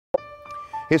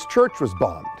His church was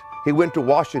bombed. He went to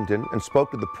Washington and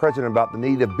spoke to the president about the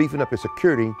need of beefing up his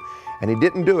security, and he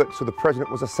didn't do it, so the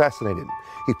president was assassinated.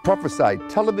 He prophesied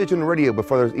television and radio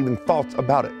before there was even thoughts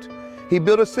about it. He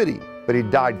built a city, but he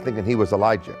died thinking he was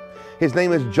Elijah. His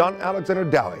name is John Alexander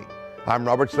Dowie. I'm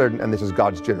Robert Slerdon, and this is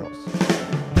God's Generals.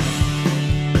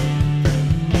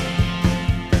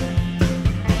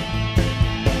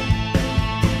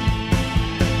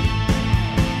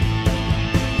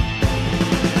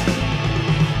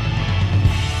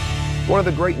 One of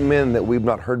the great men that we've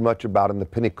not heard much about in the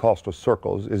Pentecostal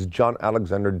circles is John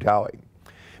Alexander Dowie,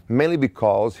 mainly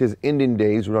because his ending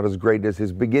days were not as great as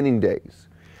his beginning days.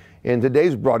 In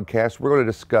today's broadcast, we're going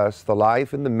to discuss the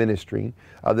life and the ministry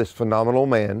of this phenomenal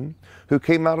man who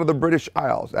came out of the British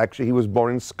Isles. Actually, he was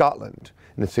born in Scotland,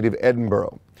 in the city of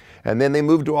Edinburgh. And then they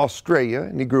moved to Australia,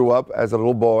 and he grew up as a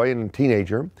little boy and a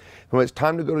teenager. And when it's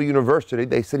time to go to university,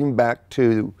 they sent him back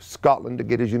to Scotland to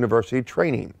get his university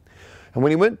training. And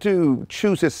when he went to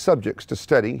choose his subjects to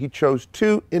study, he chose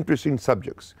two interesting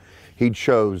subjects. He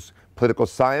chose political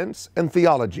science and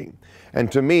theology. And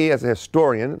to me, as a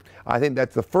historian, I think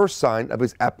that's the first sign of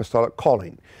his apostolic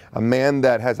calling. A man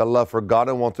that has a love for God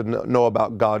and wants to know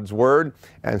about God's Word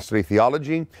and study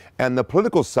theology, and the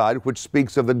political side, which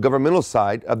speaks of the governmental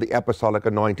side of the apostolic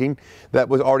anointing that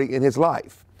was already in his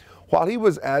life. While he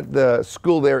was at the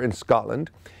school there in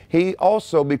Scotland, he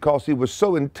also, because he was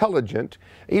so intelligent,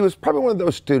 he was probably one of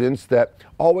those students that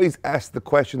always asked the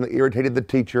question that irritated the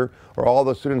teacher, or all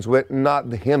the students went, not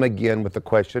him again with the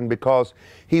question, because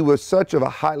he was such of a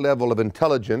high level of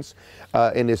intelligence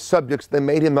in his subjects, they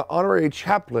made him the honorary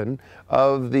chaplain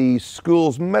of the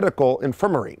school's medical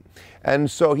infirmary.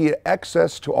 And so he had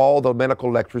access to all the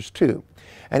medical lectures too.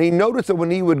 And he noticed that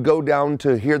when he would go down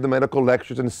to hear the medical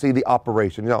lectures and see the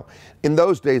operation, in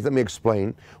those days, let me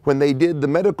explain, when they did the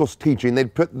medical teaching,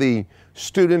 they'd put the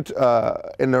student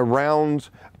in a round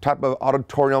type of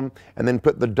auditorium and then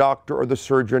put the doctor or the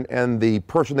surgeon and the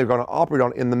person they're going to operate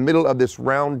on in the middle of this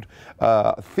round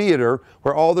theater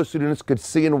where all the students could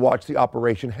see and watch the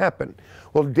operation happen.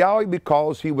 Well, Dowie,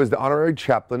 because he was the honorary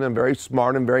chaplain and very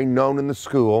smart and very known in the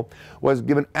school, was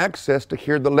given access to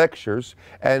hear the lectures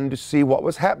and to see what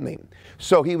was happening.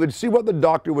 So he would see what the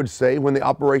doctor would say when the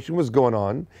operation was going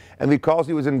on, and because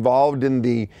he was involved in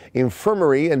the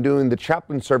infirmary and doing the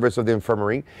chaplain service of the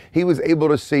infirmary, he was able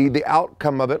to see the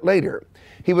outcome of it later.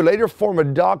 He would later form a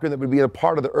doctrine that would be a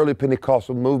part of the early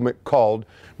Pentecostal movement called,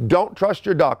 "Don't trust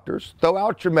your doctors, throw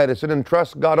out your medicine, and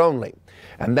trust God only."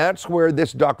 And that's where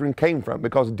this doctrine came from,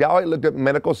 because Dowie looked at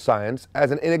medical science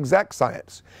as an inexact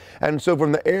science. And so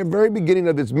from the very beginning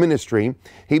of his ministry,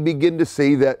 he began to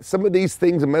see that some of these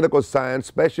things in medical science,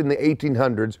 especially in the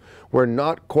 1800s, were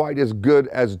not quite as good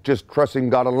as just trusting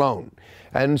God alone.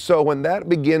 And so when that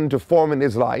began to form in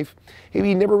his life,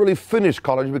 he never really finished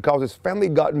college because his family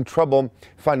got in trouble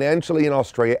financially in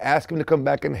Australia, asked him to come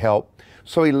back and help.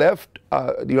 So he left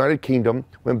the United Kingdom,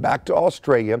 went back to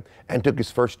Australia, and took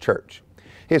his first church.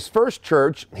 His first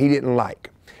church he didn't like,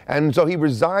 and so he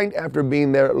resigned after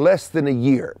being there less than a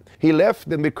year. He left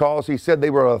them because he said they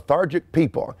were a lethargic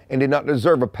people and did not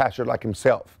deserve a pastor like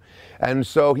himself. And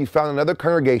so he found another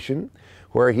congregation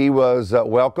where he was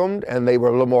welcomed, and they were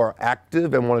a little more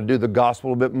active and wanted to do the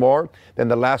gospel a bit more than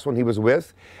the last one he was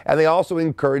with. And they also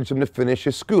encouraged him to finish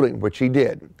his schooling, which he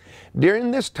did.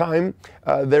 During this time,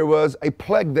 there was a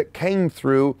plague that came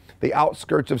through the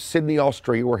outskirts of Sydney,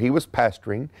 Australia, where he was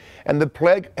pastoring, and the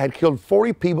plague had killed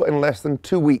 40 people in less than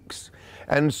 2 weeks.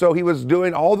 And so he was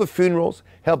doing all the funerals,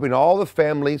 helping all the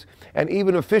families, and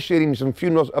even officiating some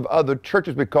funerals of other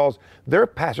churches because their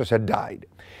pastors had died.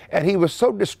 And he was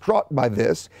so distraught by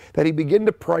this that he began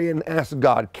to pray and ask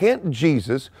God, can't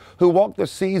Jesus, who walked the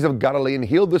seas of Galilee and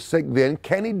healed the sick then,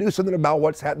 can he do something about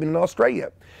what's happening in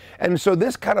Australia? And so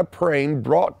this kind of praying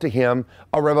brought to him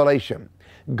a revelation.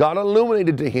 God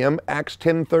illuminated to him Acts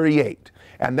 10:38.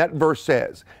 And that verse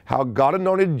says, how God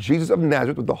anointed Jesus of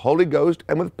Nazareth with the Holy Ghost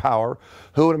and with power,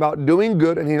 who went about doing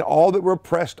good and healing all that were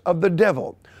oppressed of the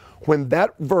devil. When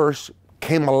that verse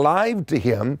came alive to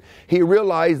him, he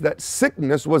realized that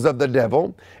sickness was of the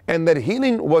devil and that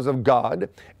healing was of God,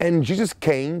 and Jesus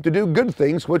came to do good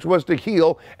things, which was to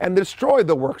heal and destroy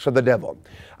the works of the devil.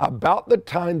 About the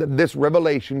time that this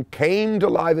revelation came to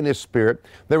life in his spirit,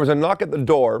 there was a knock at the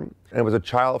door, and it was a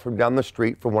child from down the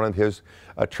street from one of his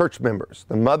church members.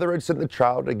 The mother had sent the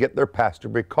child to get their pastor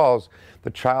because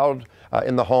the child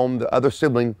in the home, the other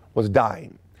sibling, was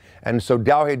dying. And so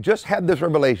Dowie had just had this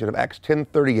revelation of Acts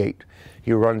 10:38.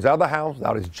 He runs out of the house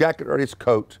without his jacket or his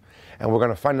coat, and we're going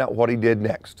to find out what he did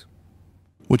next.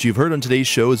 What you've heard on today's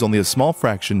show is only a small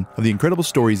fraction of the incredible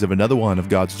stories of another one of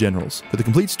God's generals. For the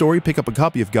complete story, pick up a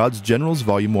copy of God's Generals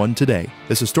Volume 1 today.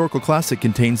 This historical classic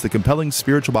contains the compelling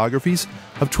spiritual biographies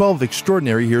of 12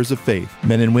 extraordinary heroes of faith,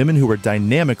 men and women who were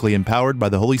dynamically empowered by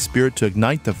the Holy Spirit to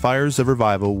ignite the fires of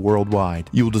revival worldwide.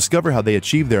 You will discover how they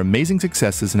achieved their amazing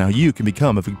successes and how you can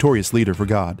become a victorious leader for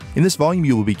God. In this volume,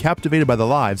 you will be captivated by the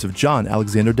lives of John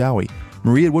Alexander Dowie,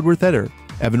 Maria Woodworth-Etter,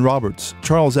 Evan Roberts,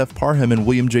 Charles F. Parham and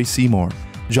William J. Seymour,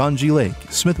 John G. Lake,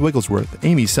 Smith Wigglesworth,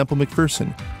 Amy Semple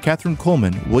McPherson, Catherine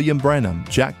Coleman, William Branham,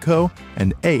 Jack Coe,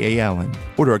 and A. Allen.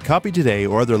 Order a copy today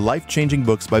or other life-changing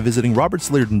books by visiting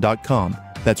robertsliardon.com.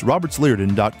 That's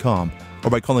robertsliardon.com. Or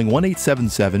by calling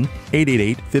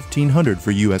 1-877-888-1500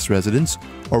 for U.S. residents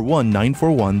or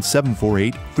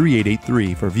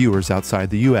 1-941-748-3883 for viewers outside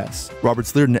the U.S.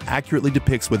 Roberts Liardon accurately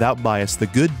depicts without bias the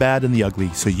good, bad, and the ugly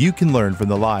so you can learn from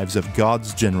the lives of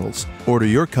God's generals. Order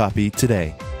your copy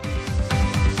today.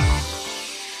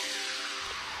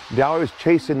 Dowie was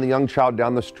chasing the young child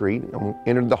down the street and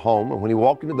entered the home. And when he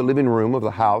walked into the living room of the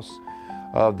house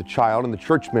of the child and the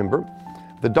church member,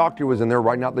 the doctor was in there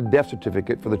writing out the death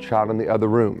certificate for the child in the other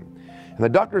room. And the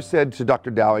doctor said to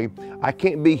Dr. Dowie, "I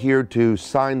can't be here to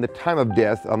sign the time of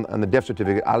death on the death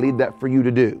certificate. I leave that for you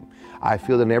to do. I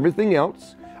feel that in everything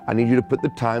else, I need you to put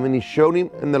the time." And he showed him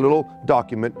in the little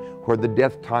document where the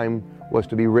death time was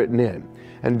to be written in.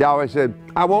 And Dowie said,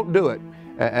 "I won't do it."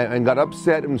 And got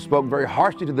upset and spoke very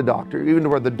harshly to the doctor, even to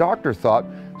where the doctor thought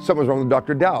something was wrong with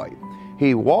Dr. Dowie.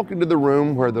 He walked into the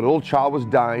room where the little child was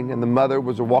dying and the mother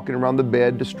was walking around the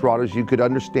bed distraught, as you could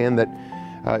understand that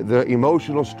the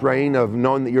emotional strain of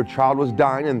knowing that your child was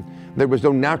dying and there was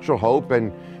no natural hope,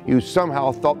 and you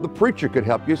somehow thought the preacher could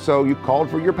help you, so you called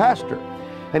for your pastor.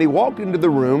 And he walked into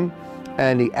the room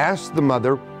and he asked the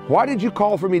mother, "Why did you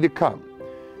call for me to come?"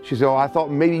 She said, "Oh, I thought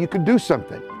maybe you could do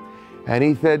something." And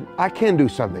he said, "I can do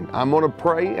something. I'm going to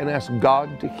pray and ask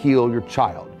God to heal your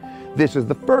child." This is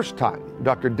the first time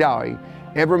Dr. Dowie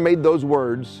ever made those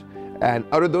words and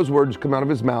uttered those words come out of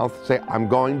his mouth, say, "I'm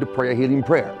going to pray a healing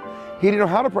prayer." He didn't know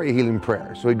how to pray a healing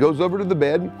prayer. So he goes over to the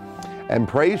bed and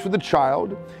prays for the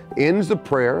child, ends the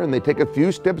prayer, and they take a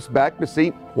few steps back to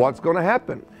see what's going to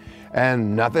happen.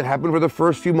 And nothing happened for the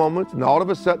first few moments. And all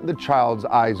of a sudden, the child's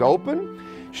eyes open.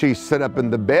 She sat up in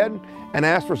the bed and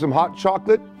asked for some hot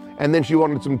chocolate. And then she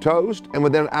wanted some toast, and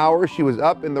within an hour she was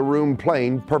up in the room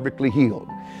playing, perfectly healed.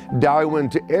 Dowie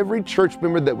went to every church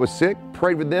member that was sick,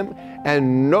 prayed with them,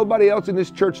 and nobody else in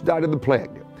his church died of the plague.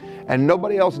 And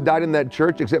nobody else died in that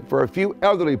church except for a few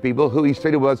elderly people who he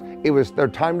stated it was their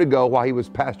time to go while he was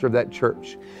pastor of that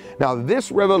church. Now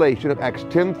this revelation of Acts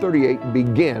 10:38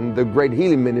 began the great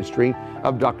healing ministry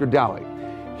of Dr. Dowie.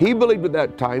 He believed at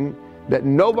that time that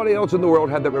nobody else in the world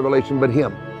had that revelation but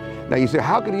him. Now you say,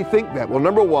 how could he think that? Well,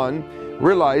 number one,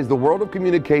 realize the world of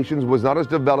communications was not as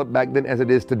developed back then as it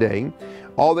is today.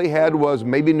 All they had was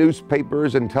maybe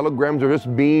newspapers and telegrams are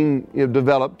just being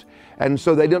developed. And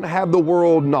so they didn't have the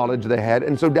world knowledge they had.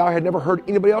 And so Dowie had never heard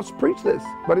anybody else preach this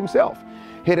but himself.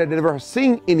 He had never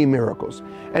seen any miracles.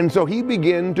 And so he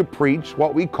began to preach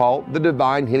what we call the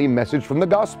divine healing message from the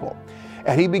gospel.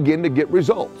 And he began to get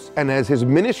results. And as his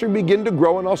ministry began to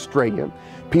grow in Australia,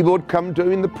 people would come to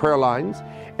him in the prayer lines.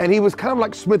 And he was kind of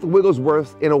like Smith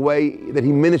Wigglesworth in a way that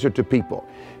he ministered to people.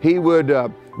 He would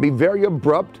be very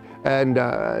abrupt, and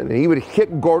he would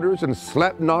hit garters and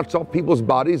slap knots off people's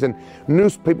bodies, and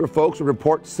newspaper folks would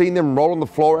report seeing them roll on the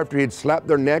floor after he had slapped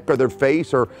their neck or their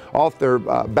face or off their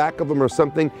back of them or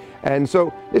something. And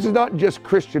so this is not just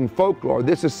Christian folklore.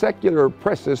 This is secular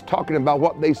presses talking about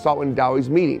what they saw in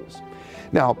Dowie's meetings.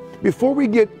 Now, before we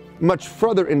get much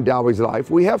further in Dowie's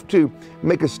life, we have to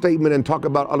make a statement and talk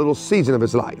about a little season of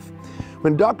his life.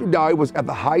 When Dr. Dowie was at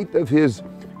the height of his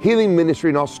healing ministry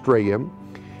in Australia,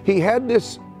 he had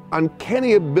this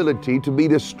uncanny ability to be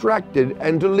distracted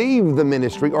and to leave the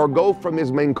ministry or go from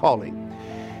his main calling.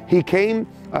 He came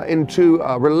into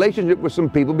a relationship with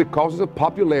some people because of his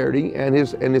popularity and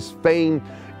his fame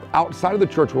outside of the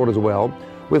church world as well,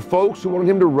 with folks who wanted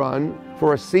him to run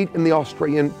for a seat in the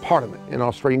Australian Parliament, in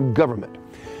Australian government.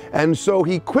 And so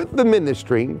he quit the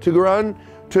ministry to run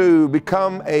to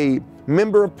become a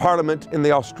member of Parliament in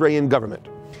the Australian government.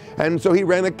 And so he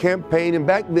ran a campaign, and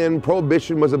back then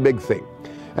prohibition was a big thing.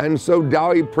 And so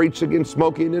Dowie preached against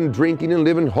smoking and drinking and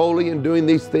living holy and doing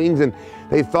these things, and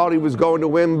they thought he was going to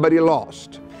win, but he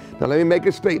lost. Now let me make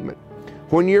a statement.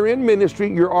 When you're in ministry,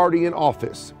 you're already in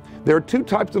office. There are two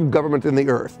types of government in the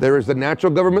earth. There is the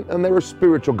natural government and there is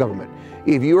spiritual government.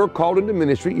 If you are called into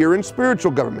ministry, you're in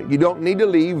spiritual government. You don't need to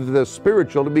leave the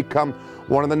spiritual to become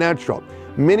one of the natural.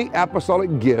 Many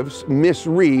apostolic gifts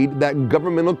misread that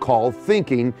governmental call,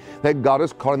 thinking that God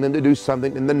is calling them to do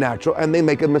something in the natural, and they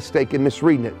make a mistake in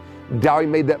misreading it. Dowie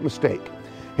made that mistake.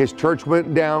 His church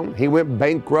went down, he went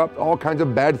bankrupt, all kinds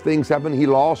of bad things happened, he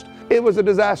lost. It was a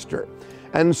disaster.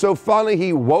 And so finally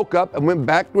he woke up and went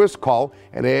back to his call,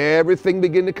 and everything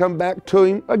began to come back to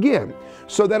him again.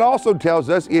 So that also tells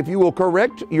us, if you will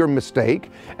correct your mistake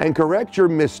and correct your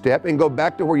misstep and go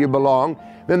back to where you belong,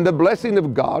 then the blessing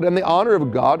of God and the honor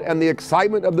of God and the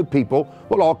excitement of the people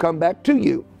will all come back to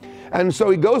you. And so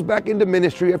he goes back into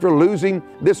ministry after losing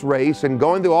this race and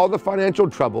going through all the financial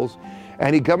troubles,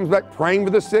 and he comes back praying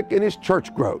for the sick, and his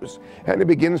church grows and it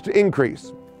begins to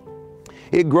increase.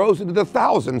 It grows into the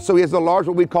thousands, so he has a large,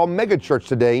 what we call mega church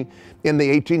today in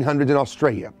the 1800s in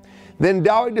Australia. Then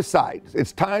Dowie decides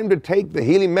it's time to take the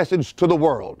healing message to the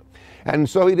world. And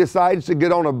so he decides to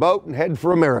get on a boat and head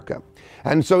for America.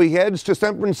 And so he heads to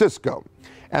San Francisco.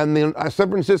 And the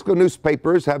San Francisco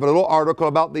newspapers have a little article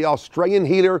about the Australian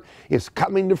healer is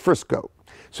coming to Frisco.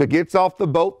 So he gets off the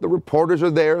boat, the reporters are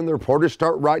there, and the reporters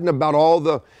start writing about all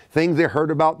the things they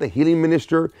heard about the healing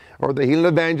minister or the healing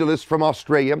evangelist from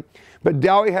Australia. But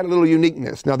Dowie had a little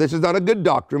uniqueness. Now, this is not a good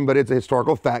doctrine, but it's a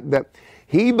historical fact that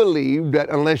he believed that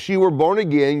unless you were born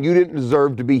again, you didn't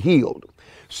deserve to be healed.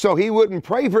 So he wouldn't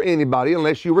pray for anybody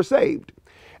unless you were saved.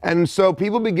 And so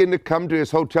people begin to come to his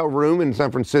hotel room in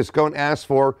San Francisco and ask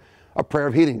for a prayer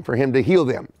of healing, for him to heal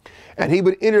them. And he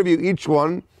would interview each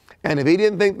one, and if he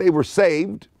didn't think they were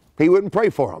saved, he wouldn't pray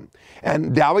for them.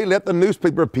 And Dowie let the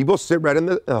newspaper people sit right in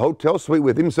the hotel suite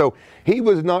with him, so he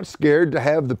was not scared to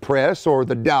have the press or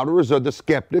the doubters or the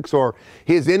skeptics or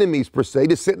his enemies per se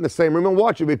to sit in the same room and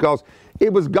watch it, because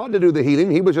it was God to do the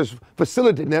healing. He was just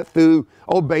facilitating that through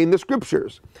obeying the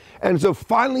scriptures. And so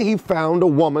finally he found a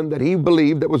woman that he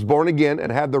believed that was born again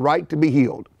and had the right to be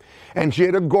healed. And she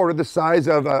had a gourd the size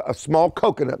of a small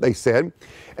coconut, they said.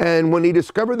 And when he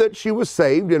discovered that she was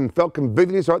saved and felt convicted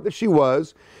in his heart that she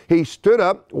was, he stood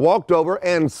up, walked over,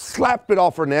 and slapped it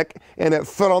off her neck, and it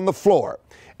fell on the floor.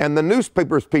 And the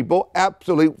newspapers people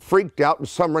absolutely freaked out, and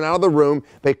some ran out of the room.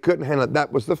 They couldn't handle it.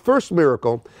 That was the first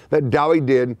miracle that Dowie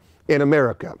did in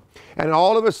America. And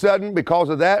all of a sudden, because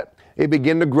of that, it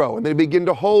began to grow. And they began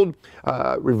to hold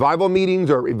revival meetings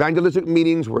or evangelistic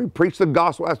meetings where he preached the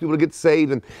gospel, asked people to get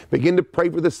saved, and begin to pray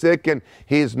for the sick. And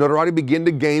his notoriety began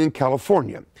to gain in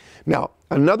California. Now,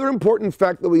 another important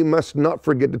fact that we must not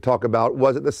forget to talk about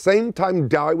was at the same time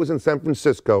Dowie was in San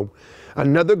Francisco,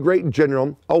 another great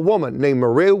general, a woman named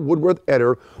Maria Woodworth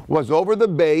Etter, was over the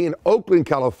bay in Oakland,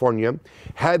 California,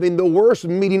 having the worst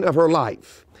meeting of her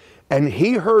life. And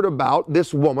he heard about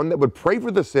this woman that would pray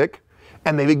for the sick,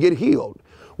 and they would get healed.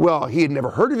 Well, he had never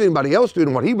heard of anybody else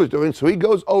doing what he was doing, so he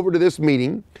goes over to this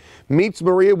meeting, meets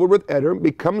Maria Woodworth Etter,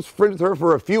 becomes friends with her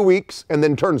for a few weeks, and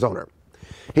then turns on her.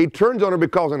 He turns on her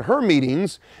because in her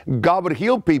meetings, God would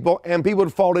heal people, and people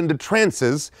would fall into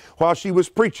trances while she was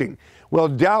preaching. Well,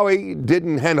 Dowie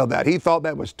didn't handle that. He thought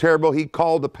that was terrible. He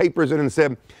called the papers in and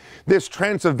said, this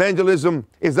trance evangelism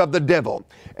is of the devil.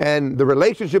 And the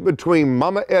relationship between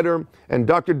Mama Etter and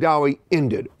Dr. Dowie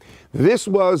ended. This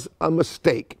was a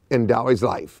mistake in Dowie's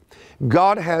life.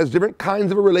 God has different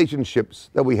kinds of relationships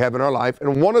that we have in our life,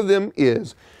 and one of them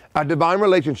is a divine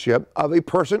relationship of a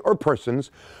person or persons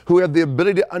who have the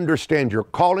ability to understand your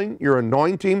calling, your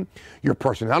anointing, your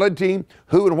personality,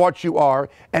 who and what you are,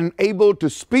 and able to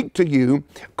speak to you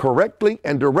correctly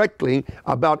and directly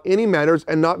about any matters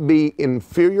and not be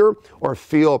inferior or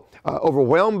feel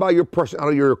overwhelmed by your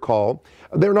personality or your call.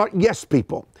 They're not yes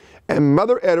people. And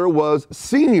Mother Etter was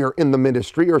senior in the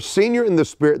ministry or senior in the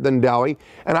spirit than Dowie,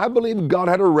 and I believe God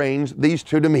had arranged these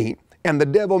two to meet, and the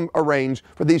devil arranged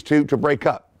for these two to break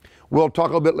up. We'll talk a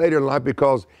little bit later in life,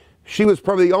 because she was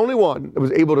probably the only one that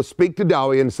was able to speak to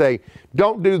Dowie and say,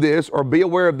 don't do this or be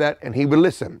aware of that, and he would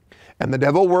listen. And the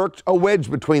devil worked a wedge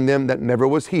between them that never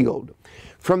was healed.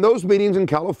 From those meetings in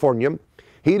California,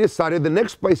 he decided the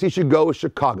next place he should go was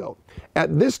Chicago.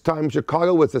 At this time,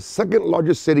 Chicago was the second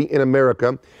largest city in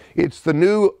America. It's the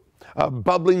new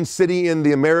bubbling city in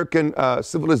the American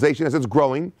civilization as it's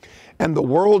growing, and the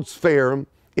World's Fair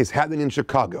is happening in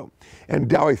Chicago. And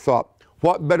Dowie thought,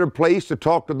 what better place to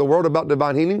talk to the world about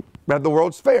divine healing than the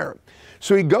World's Fair?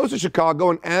 So he goes to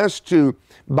Chicago and asks to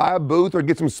buy a booth or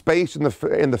get some space in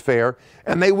the fair,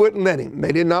 and they wouldn't let him.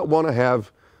 They did not want to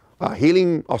have a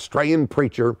healing Australian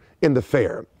preacher in the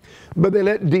fair. But they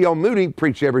let D.L. Moody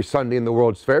preach every Sunday in the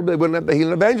World's Fair, but they wouldn't let the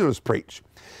healing evangelist preach.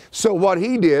 So what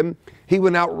he did, he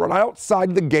went out right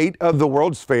outside the gate of the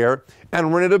World's Fair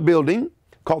and rented a building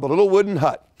called the Little Wooden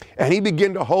Hut. And he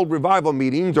began to hold revival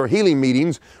meetings or healing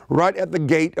meetings right at the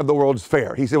gate of the World's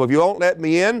Fair. He said, well, if you won't let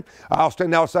me in, I'll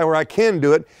stand outside where I can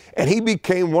do it. And he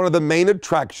became one of the main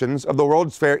attractions of the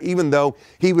World's Fair, even though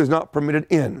he was not permitted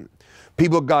in.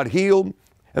 People got healed,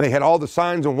 and they had all the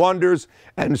signs and wonders.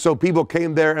 And so people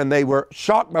came there, and they were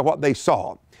shocked by what they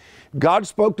saw. God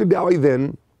spoke to Dowie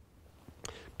then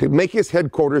to make his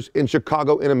headquarters in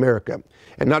Chicago in America.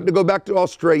 And not to go back to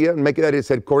Australia and make that his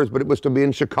headquarters, but it was to be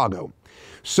in Chicago.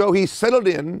 So he settled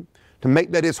in to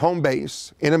make that his home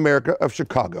base in America of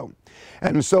Chicago.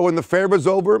 And so when the fair was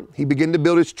over, he began to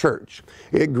build his church.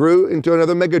 It grew into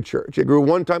another mega church. It grew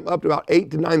one time up to about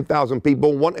 8,000 to 9,000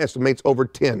 people. One estimates over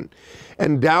 10.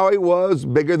 And Dowie was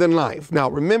bigger than life.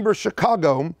 Now remember,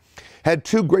 Chicago had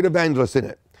two great evangelists in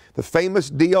it. The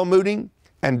famous D.L. Moody,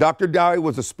 and Dr. Dowie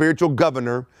was the spiritual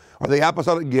governor or the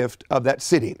apostolic gift of that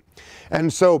city.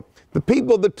 And so the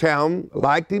people of the town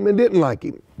liked him and didn't like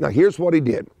him. Now here's what he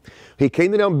did. He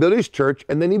came down and built his church,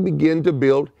 and then he began to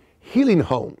build healing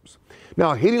homes.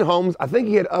 Now healing homes, I think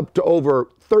he had up to over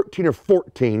 13 or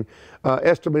 14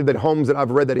 estimated that homes that I've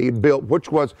read that he had built,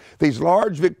 which was these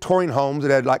large Victorian homes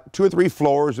that had like 2 or 3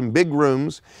 floors and big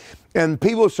rooms. And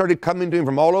people started coming to him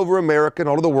from all over America and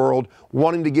all over the world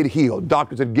wanting to get healed.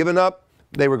 Doctors had given up.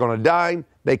 They were going to die.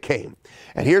 They came.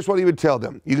 And here's what he would tell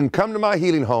them. You can come to my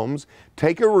healing homes,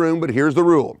 take a room, but here's the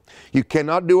rule. You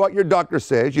cannot do what your doctor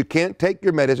says. You can't take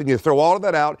your medicine. You throw all of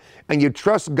that out, and you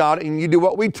trust God, and you do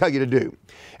what we tell you to do.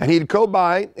 And he'd go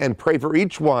by and pray for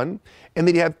each one, and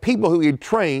then he'd have people who he'd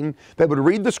train that would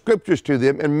read the scriptures to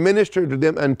them and minister to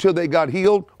them until they got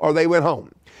healed or they went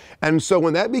home. And so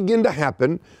when that began to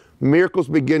happen, miracles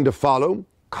begin to follow,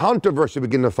 controversy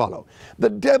begin to follow. The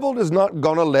devil is not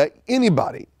going to let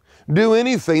anybody do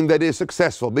anything that is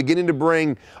successful, beginning to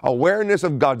bring awareness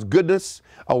of God's goodness,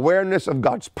 awareness of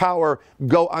God's power,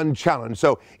 go unchallenged.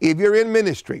 So if you're in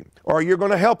ministry or you're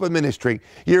going to help a ministry,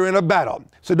 you're in a battle.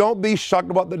 So don't be shocked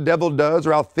at what the devil does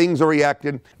or how things are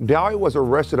reacted. Dowie was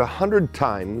arrested 100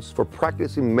 times for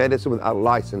practicing medicine without a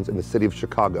license in the city of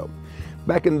Chicago.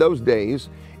 Back in those days,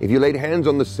 if you laid hands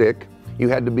on the sick, you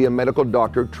had to be a medical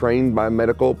doctor trained by a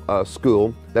medical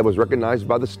school that was recognized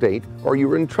by the state, or you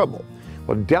were in trouble.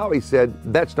 Well, Dowie said,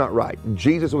 that's not right.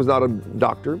 Jesus was not a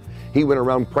doctor. He went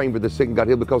around praying for the sick and got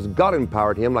healed because God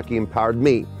empowered him like he empowered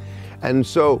me. And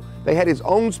so they had his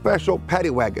own special paddy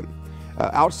wagon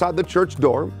outside the church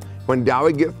door. When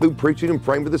Dowie would get through preaching and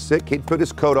praying for the sick, he'd put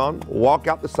his coat on, walk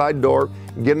out the side door,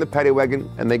 get in the paddy wagon,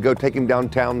 and they'd go take him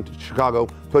downtown to Chicago,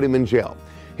 put him in jail.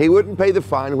 He wouldn't pay the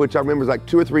fine, which I remember was like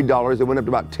 $2 or $3. It went up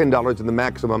to about $10 in the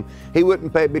maximum. He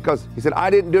wouldn't pay it because he said, I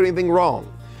didn't do anything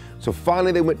wrong. So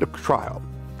finally they went to trial.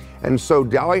 And so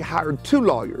Dowie hired 2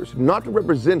 lawyers, not to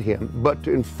represent him, but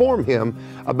to inform him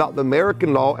about the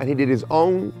American law, and he did his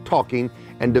own talking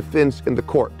and defense in the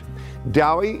court.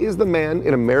 Dowie is the man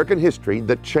in American history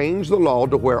that changed the law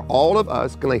to where all of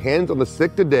us can lay hands on the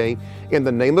sick today in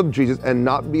the name of Jesus and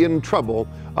not be in trouble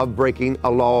of breaking a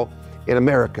law in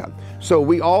America. So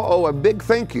we all owe a big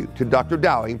thank you to Dr.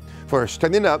 Dowie for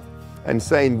standing up and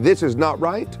saying this is not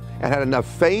right, and had enough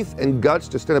faith and guts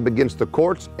to stand up against the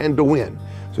courts and to win.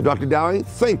 So Dr. Dowie,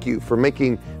 thank you for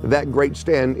making that great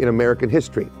stand in American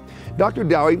history. Dr.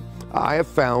 Dowie, I have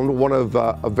found one of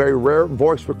a very rare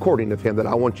voice recording of him that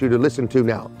I want you to listen to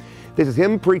now. This is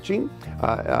him preaching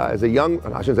as a young,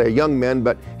 I shouldn't say a young man,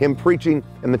 but him preaching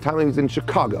in the time he was in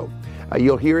Chicago.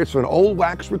 You'll hear it's an old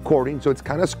wax recording, so it's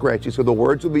kind of scratchy, so the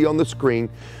words will be on the screen,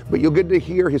 but you'll get to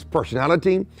hear his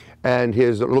personality and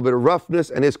his a little bit of roughness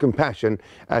and his compassion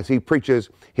as he preaches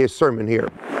his sermon here.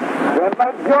 The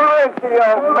majority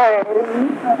of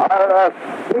men are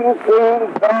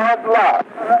thinking God lost.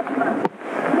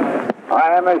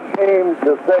 I am ashamed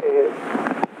to say it.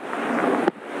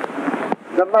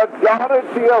 The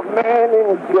majority of men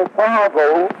in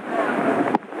Chicago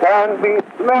can be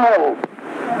smelled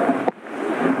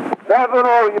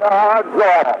several yards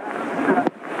off.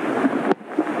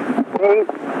 They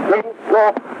think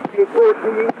of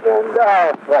nicotine and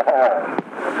alcohol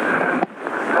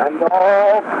and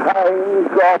all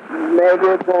kinds of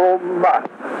medical muck.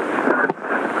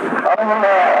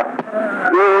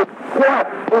 You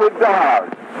just to God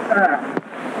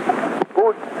who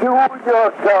chew your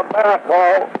tobacco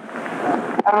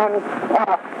and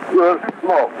puff your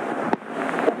smoke.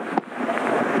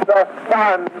 The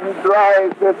sun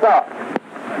dries it up.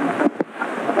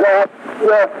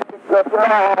 Just the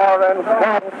flour and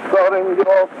cancer in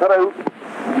your throat,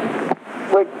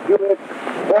 which gets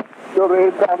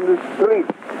factories on the street,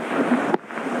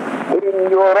 in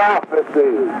your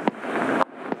offices,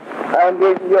 and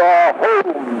in your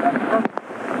homes.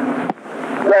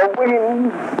 The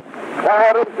wind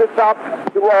carries it up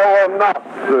to our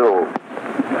nostrils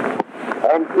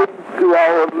and into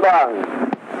our lungs.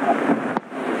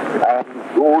 And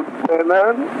good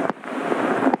women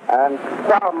and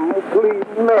some clean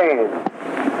men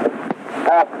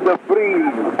have to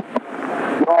breathe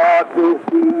your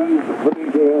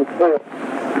disease-breeding things.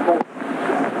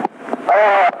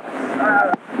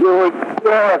 You would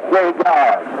sure say,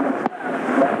 God,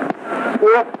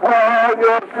 if all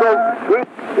your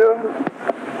subscriptions,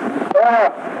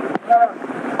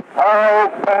 how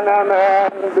can a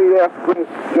man be a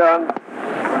Christian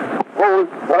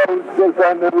whose house is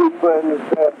an open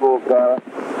sepulchre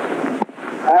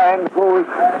and whose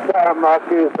stomach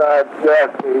is a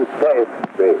dirty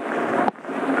cesspit?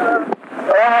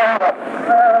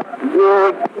 You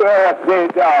dirty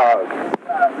dog!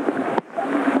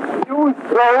 You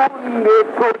throw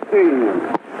nicotine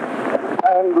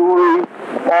and weep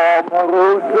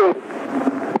amaurosis,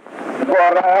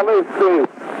 paralysis,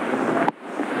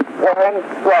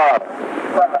 cancer,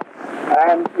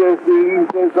 and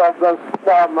diseases of the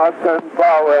stomach and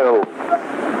bowel,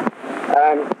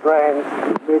 and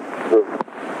transmission.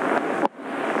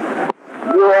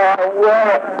 You are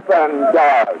worse than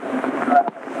dogs.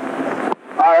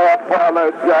 I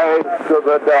apologize to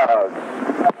the dogs,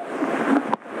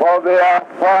 for they are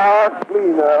far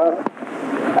cleaner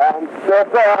and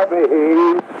better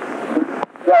behaved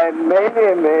than many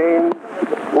men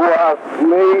who are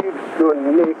slaves to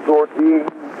nicotine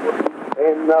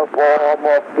in the form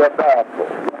of tobacco.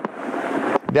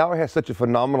 Dowie has such a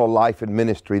phenomenal life and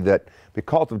ministry that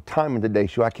because of time in today's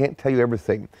show, I can't tell you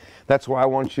everything. That's why I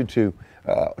want you to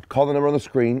call the number on the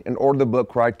screen and order the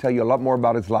book where I tell you a lot more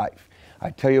about his life. I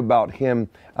tell you about him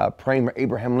praying for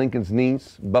Abraham Lincoln's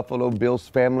niece, Buffalo Bill's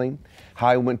family,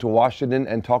 how he went to Washington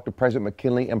and talked to President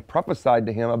McKinley and prophesied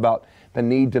to him about the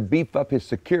need to beef up his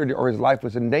security or his life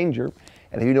was in danger.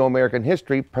 And if you know American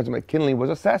history, President McKinley was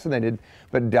assassinated,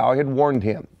 but Dowie had warned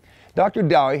him. Dr.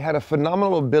 Dowie had a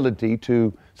phenomenal ability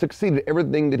to succeed at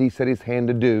everything that he set his hand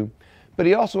to do, but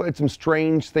he also had some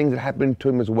strange things that happened to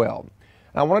him as well.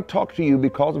 And I want to talk to you,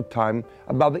 because of time,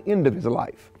 about the end of his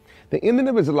life. The ending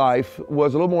of his life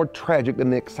was a little more tragic than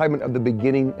the excitement of the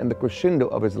beginning and the crescendo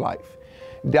of his life.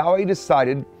 Dowie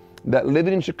decided that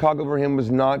living in Chicago for him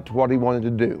was not what he wanted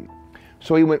to do.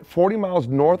 So he went 40 miles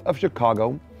north of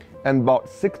Chicago and bought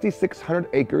 6,600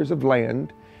 acres of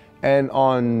land. And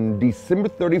on December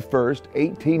 31st,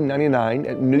 1899,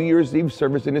 at New Year's Eve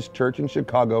service in his church in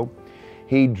Chicago,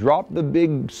 he dropped the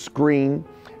big screen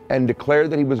and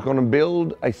declared that he was going to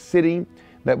build a city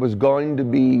that was going to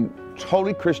be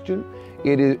totally Christian.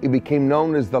 It became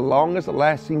known as the longest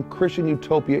lasting Christian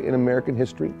utopia in American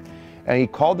history. And he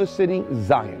called the city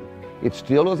Zion. It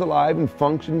still is alive and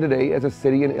functions today as a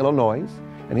city in Illinois.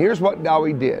 And here's what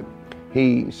Dowie did.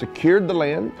 He secured the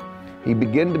land. He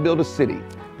began to build a city.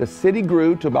 The city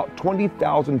grew to about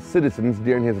 20,000 citizens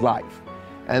during his life.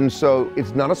 And so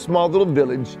it's not a small little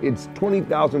village, it's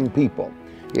 20,000 people.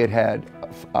 It had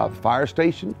a fire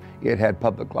station, it had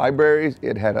public libraries,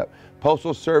 it had a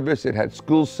postal service, it had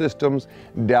school systems.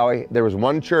 Dowie, there was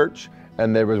one church,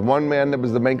 and there was one man that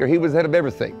was the banker. He was head of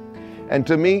everything. And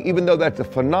to me, even though that's a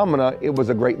phenomena, it was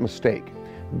a great mistake.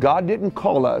 God didn't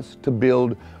call us to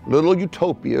build little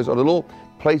utopias or little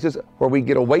places where we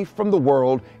get away from the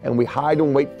world and we hide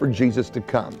and wait for Jesus to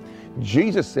come.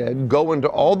 Jesus said, go into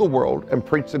all the world and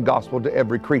preach the gospel to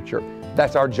every creature.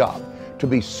 That's our job, to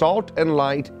be salt and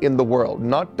light in the world,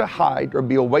 not to hide or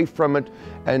be away from it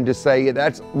and to say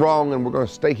that's wrong and we're going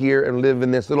to stay here and live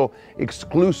in this little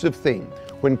exclusive thing.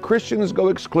 When Christians go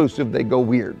exclusive, they go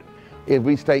weird. If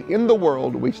we stay in the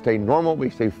world, we stay normal,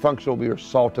 we stay functional, we are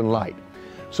salt and light.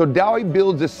 So Dowie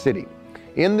builds this city.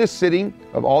 In this city,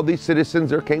 of all these citizens,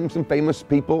 there came some famous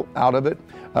people out of it.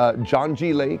 John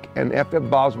G. Lake and F.F.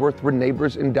 Bosworth were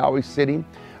neighbors in Dowie City.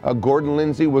 Gordon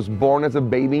Lindsay was born as a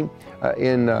baby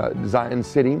in Zion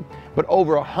City. But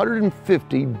over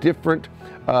 150 different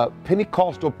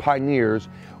Pentecostal pioneers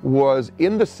was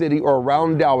in the city or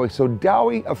around Dowie. So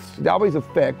Dowie's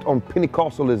effect on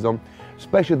Pentecostalism,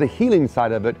 especially the healing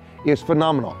side of it, is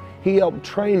phenomenal. He helped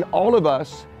train all of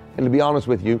us. And to be honest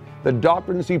with you, the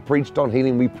doctrines he preached on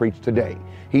healing, we preach today.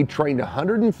 He trained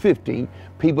 150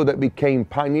 people that became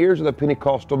pioneers of the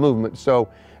Pentecostal movement. So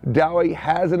Dowie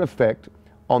has an effect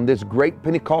on this great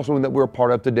Pentecostal movement that we're a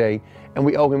part of today, and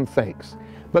we owe him thanks.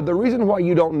 But the reason why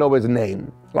you don't know his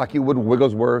name, like you would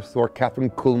Wigglesworth or Catherine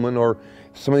Kuhlman or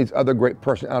some of these other great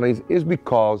personalities, is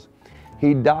because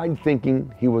he died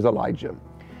thinking he was Elijah.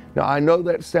 Now, I know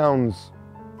that sounds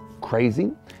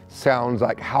crazy, sounds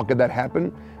like, how could that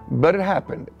happen? But it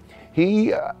happened.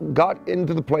 He got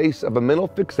into the place of a mental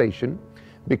fixation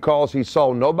because he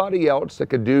saw nobody else that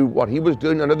could do what he was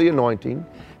doing under the anointing.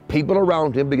 People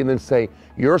around him begin to say,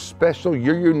 you're special,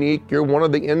 you're unique, you're one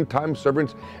of the end time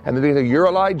servants, and they say, you're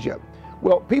Elijah.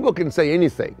 Well, people can say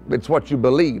anything. It's what you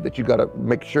believe that you got to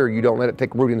make sure you don't let it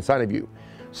take root inside of you.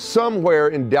 Somewhere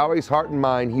in Dowie's heart and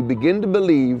mind, he began to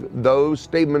believe those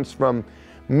statements from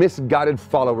misguided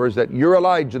followers that you're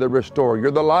Elijah the restorer,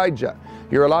 you're the Elijah,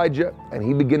 you're Elijah, and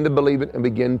he began to believe it and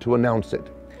began to announce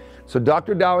it. So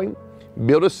Dr. Dowie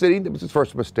built a city. That was his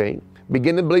first mistake.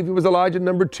 Began to believe he was Elijah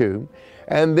number 2,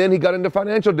 and then he got into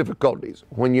financial difficulties.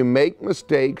 When you make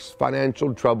mistakes,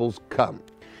 financial troubles come.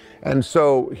 And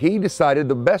so he decided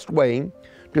the best way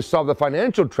to solve the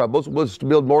financial troubles was to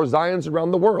build more Zions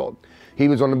around the world. He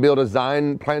was going to build a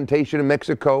Zion plantation in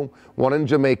Mexico, one in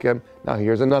Jamaica. Now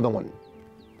here's another one.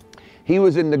 He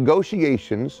was in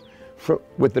negotiations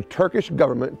with the Turkish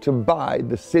government to buy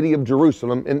the city of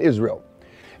Jerusalem in Israel.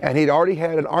 And he'd already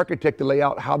had an architect to lay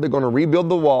out how they're going to rebuild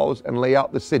the walls and lay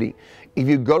out the city. If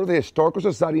you go to the Historical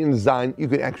Society in Zion, you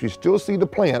can actually still see the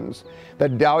plans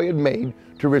that Dowie had made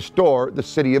to restore the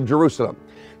city of Jerusalem.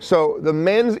 So the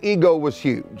man's ego was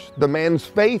huge. The man's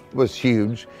faith was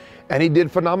huge. And he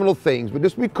did phenomenal things. But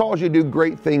just because you do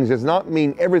great things does not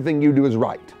mean everything you do is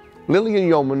right. Lillian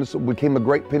Yeomans became a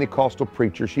great Pentecostal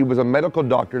preacher. She was a medical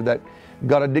doctor that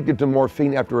got addicted to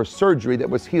morphine after a surgery that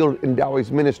was healed in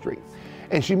Dowie's ministry.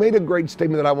 And she made a great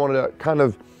statement that I want to kind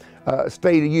of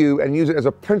say to you and use it as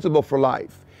a principle for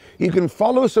life. You can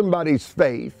follow somebody's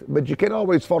faith, but you can't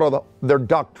always follow their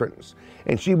doctrines.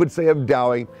 And she would say of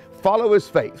Dowie, follow his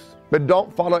faith, but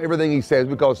don't follow everything he says,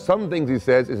 because some things he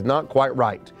says is not quite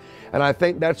right. And I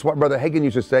think that's what Brother Hagin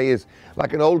used to say, is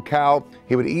like an old cow,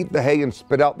 he would eat the hay and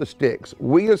spit out the sticks.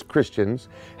 We as Christians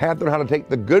have to know how to take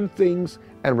the good things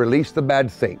and release the bad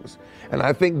things. And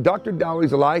I think Dr.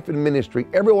 Dowie's life and ministry,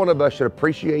 every one of us should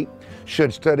appreciate,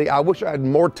 should study. I wish I had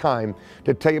more time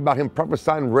to tell you about him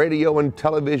prophesying radio and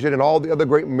television and all the other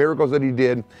great miracles that he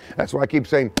did. That's why I keep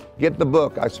saying, get the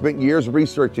book. I spent years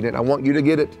researching it. I want you to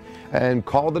get it. And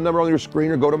call the number on your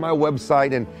screen or go to my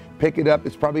website and pick it up.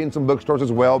 It's probably in some bookstores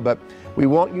as well, but we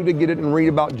want you to get it and read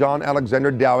about John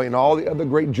Alexander Dowie and all the other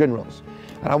great generals.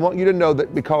 And I want you to know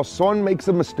that because someone makes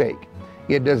a mistake,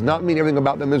 it does not mean everything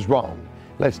about them is wrong.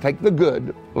 Let's take the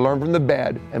good, learn from the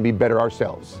bad, and be better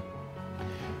ourselves.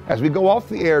 As we go off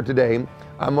the air today,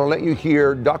 I'm going to let you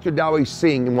hear Dr. Dowie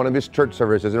sing in one of his church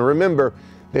services. And remember,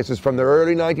 this is from the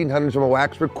early 1900s from a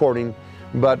wax recording,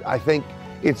 but I think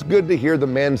it's good to hear the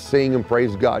man sing and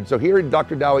praise God. So here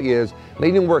Dr. Dowie is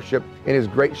leading worship in his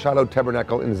great Shiloh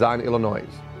Tabernacle in Zion, Illinois.